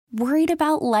Worried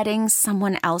about letting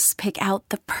someone else pick out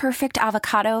the perfect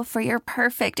avocado for your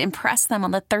perfect impress them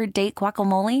on the third date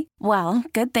guacamole? Well,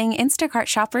 good thing Instacart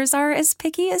shoppers are as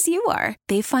picky as you are.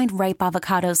 They find ripe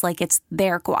avocados like it's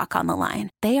their guac on the line.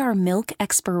 They are milk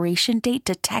expiration date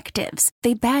detectives.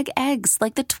 They bag eggs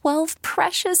like the 12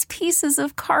 precious pieces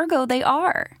of cargo they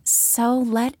are. So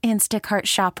let Instacart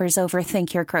shoppers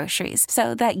overthink your groceries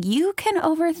so that you can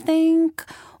overthink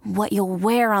what you'll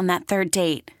wear on that third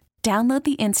date. Download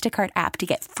the Instacart app to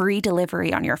get free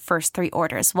delivery on your first 3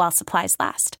 orders while supplies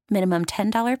last. Minimum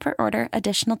 $10 per order.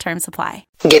 Additional terms apply.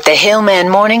 Get the Hillman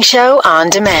Morning Show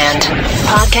on demand.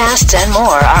 Podcasts and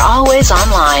more are always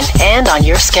online and on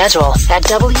your schedule at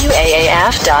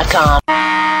WAAF.com.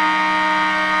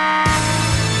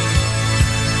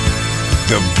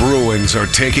 The Bruins are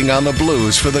taking on the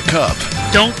Blues for the Cup.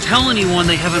 Don't tell anyone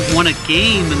they haven't won a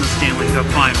game in the Stanley Cup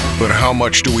Final. But how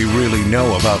much do we really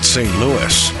know about St.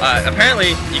 Louis? Apparently,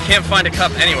 you can't find a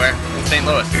cup anywhere in St.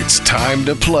 Louis. It's time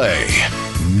to play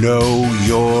Know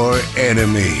Your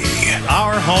Enemy.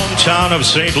 Our hometown of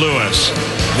St. Louis,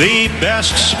 the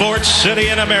best sports city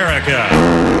in America.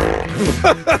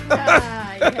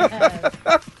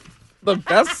 Yes. The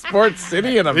best sports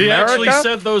city in America? He actually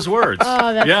said those words.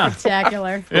 Oh, that's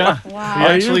spectacular. Yeah. Wow. He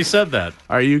actually said that.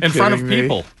 Are you in front of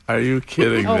people? Are you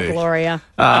kidding me? Oh, Gloria.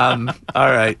 All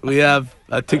right. We have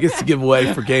tickets to give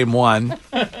away for game 1.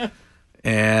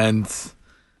 And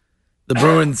the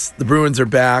Bruins are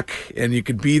back, and you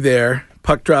could be there.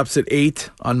 Puck drops at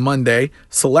 8 on Monday.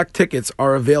 Select tickets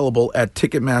are available at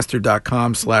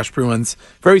Ticketmaster.com/Bruins.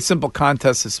 Very simple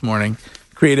contest this morning,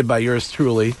 created by yours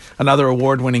truly. Another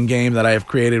award-winning game that I have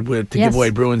created to give away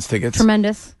Bruins tickets.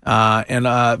 Tremendous. And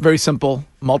very simple,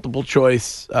 multiple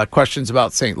choice questions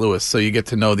about St. Louis, so you get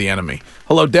to know the enemy.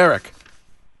 Hello, Derek.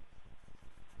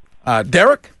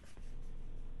 Derek?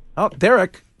 Oh,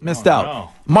 Derek missed out.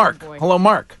 No. Mark. Hello,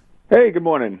 Mark. Hey, good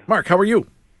morning. Mark, how are you?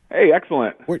 Hey,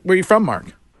 excellent. Where are you from, Mark?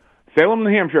 Salem, New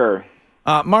Hampshire.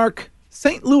 Mark,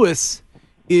 St. Louis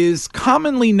is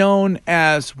commonly known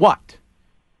as what?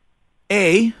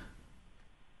 A,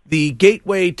 the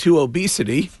gateway to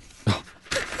obesity.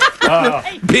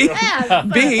 B,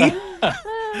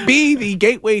 the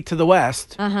gateway to the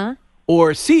West. Uh-huh.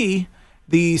 Or C,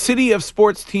 the city of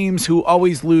sports teams who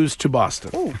always lose to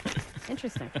Boston. Ooh,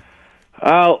 interesting.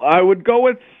 I would go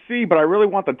with C, but I really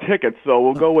want the tickets, so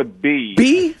we'll go with B.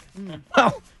 B?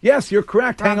 Well, yes, you're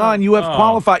correct. Hang on. You have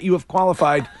qualified. You have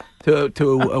qualified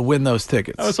to win those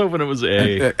tickets. I was hoping it was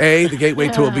A. A, the gateway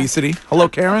to obesity. Hello,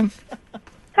 Karen.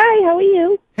 Hi, how are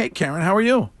you? Hey, Karen, how are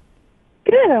you?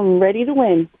 Good, I'm ready to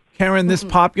win. Karen, this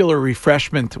popular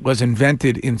refreshment was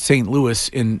invented in St. Louis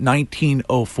in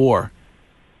 1904.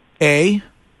 A,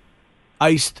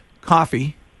 iced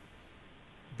coffee.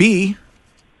 B,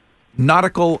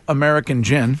 nautical American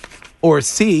gin. Or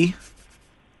C,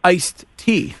 iced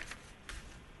tea.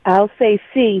 I'll say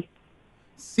C.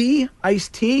 C,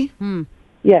 iced tea?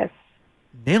 Yes.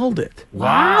 Nailed it.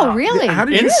 Wow, really? How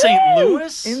did In you? St.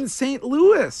 Louis? In St.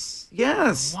 Louis.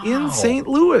 Yes. Wow. In St.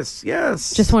 Louis.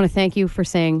 Yes. Just want to thank you for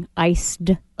saying iced.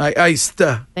 Iced.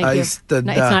 Thank you. Iced. No,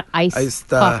 it's not iced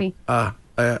coffee.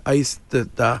 Iced.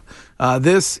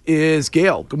 This is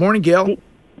Gail. Good morning, Gail.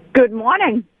 Good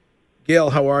morning. Gail,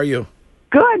 how are you?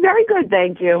 Good, very good,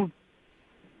 thank you.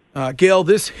 Gail,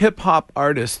 this hip-hop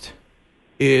artist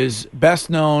is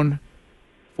best known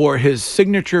for his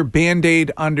signature Band-Aid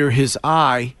under his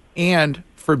eye and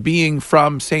for being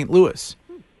from St. Louis.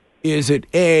 Is it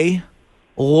A,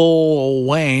 Lil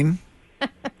Wayne,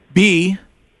 B,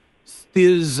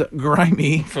 Stiz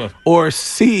Grimy, or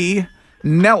C,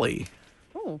 Nelly?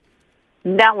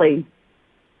 Nelly.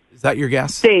 Is that your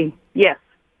guess? C, yes.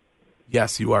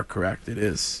 Yes, you are correct. It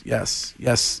is. Yes,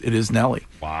 it is Nelly.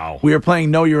 Wow. We are playing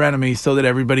Know Your Enemy so that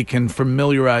everybody can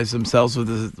familiarize themselves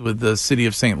with the city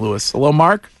of St. Louis. Hello,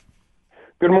 Mark.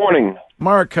 Good morning.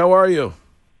 Mark, how are you?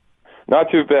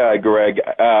 Not too bad, Greg.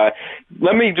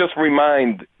 Let me just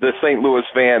remind the St. Louis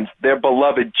fans, their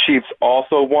beloved Chiefs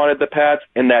also wanted the Pats,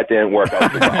 and that didn't work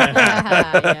out too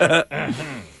well.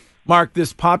 Mark,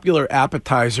 this popular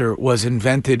appetizer was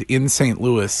invented in St.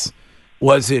 Louis.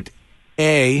 Was it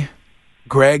A,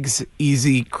 Greg's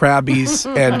Easy Krabbies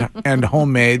and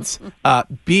Homemades,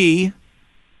 B,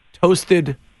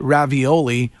 toasted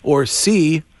ravioli, or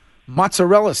C,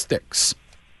 mozzarella sticks?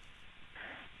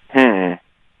 I'm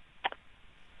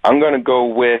going to go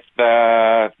with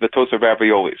the toasted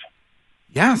raviolis.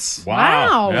 Yes.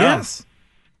 Wow. Yeah. Yes.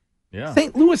 Yeah.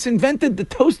 St. Louis invented the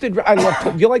toasted. I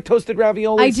love. You like toasted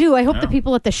raviolis? I do. I hope the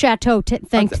people at the Chateau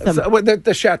thanked them.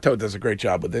 The Chateau does a great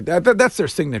job with it. That's their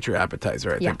signature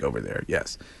appetizer, I think, over there.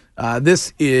 Yes.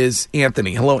 This is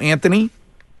Anthony. Hello, Anthony.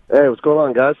 Hey, what's going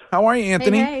on, guys? How are you,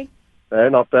 Anthony? Hey. Hey,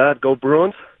 not bad. Go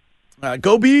Bruins.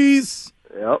 Go Bees.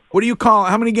 Yep. What do you call?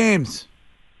 How many games?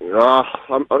 It's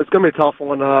going to be a tough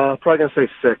one. Probably going to say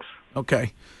 6.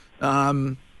 Okay.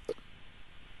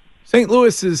 St.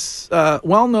 Louis is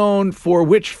well known for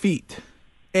which feat?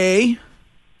 A,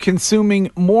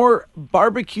 consuming more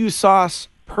barbecue sauce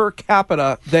per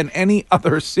capita than any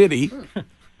other city.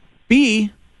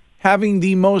 B, having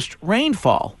the most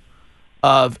rainfall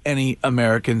of any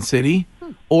American city.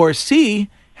 Or C,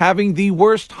 having the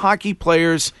worst hockey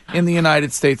players in the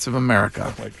United States of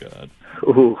America. Oh, my God.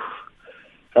 Ooh.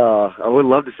 I would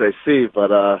love to say C,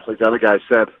 but like the other guy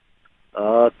said, it's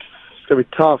going to be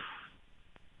tough.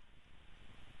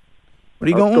 What are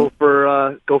you going?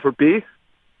 Go for B.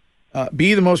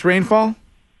 B, the most rainfall?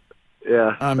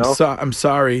 Yeah. I'm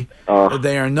sorry.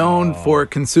 They are known for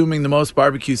consuming the most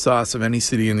barbecue sauce of any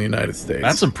city in the United States.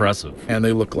 That's impressive. And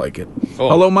they look like it. Oh.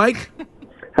 Hello, Mike.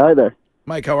 Hi there.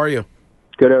 Mike, how are you?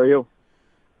 Good, how are you?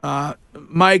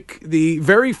 Mike, the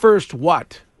very first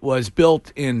what was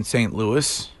built in St.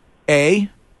 Louis? A,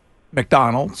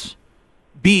 McDonald's.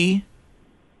 B,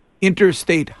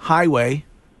 Interstate Highway.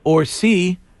 Or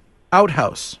C,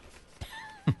 outhouse.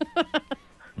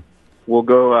 We'll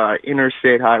go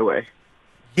Interstate Highway.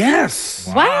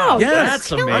 Yes. Wow.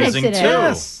 That's amazing, too.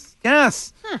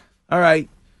 Yes. Huh. All right.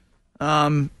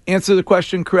 Answer the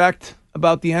question correct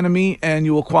about the enemy, and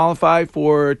you will qualify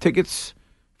for tickets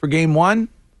for Game 1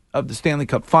 of the Stanley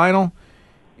Cup Final.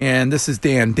 And this is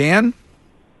Dan. Dan?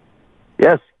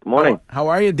 Yes, good morning. How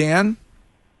are you, Dan?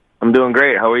 I'm doing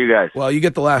great. How are you guys? Well, you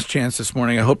get the last chance this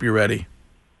morning. I hope you're ready.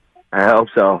 I hope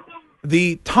so.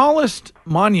 The tallest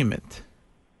monument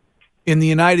in the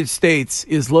United States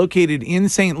is located in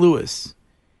St. Louis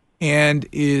and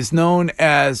is known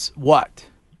as what?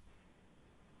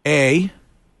 A,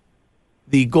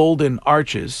 the Golden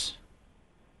Arches.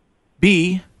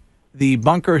 B, the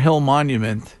Bunker Hill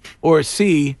Monument. Or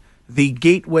C, the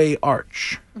Gateway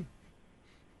Arch.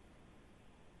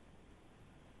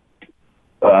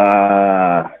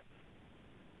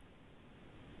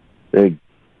 The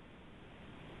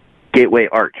Gateway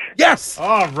Arch. Yes.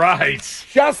 All right.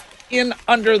 Just in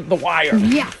under the wire.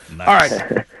 Yeah. Nice. All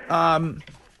right.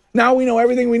 Now we know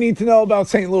everything we need to know about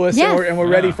St. Louis, Yes. and we're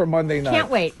ready for Monday night. Can't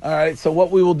wait. All right. So what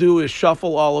we will do is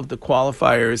shuffle all of the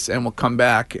qualifiers, and we'll come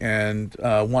back, and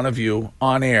one of you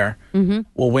on air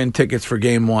will win tickets for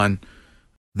Game 1.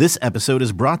 This episode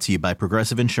is brought to you by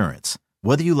Progressive Insurance.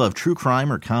 Whether you love true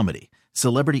crime or comedy,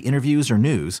 celebrity interviews or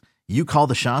news, you call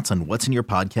the shots on what's in your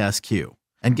podcast queue.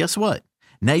 And guess what?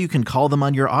 Now you can call them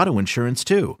on your auto insurance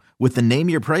too with the Name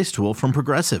Your Price tool from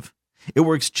Progressive. It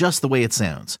works just the way it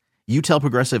sounds. You tell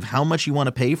Progressive how much you want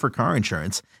to pay for car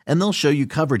insurance, and they'll show you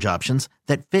coverage options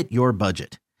that fit your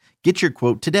budget. Get your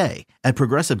quote today at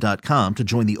Progressive.com to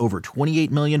join the over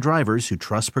 28 million drivers who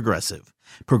trust Progressive.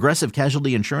 Progressive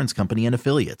Casualty Insurance Company and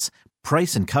Affiliates.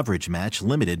 Price and coverage match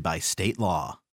limited by state law.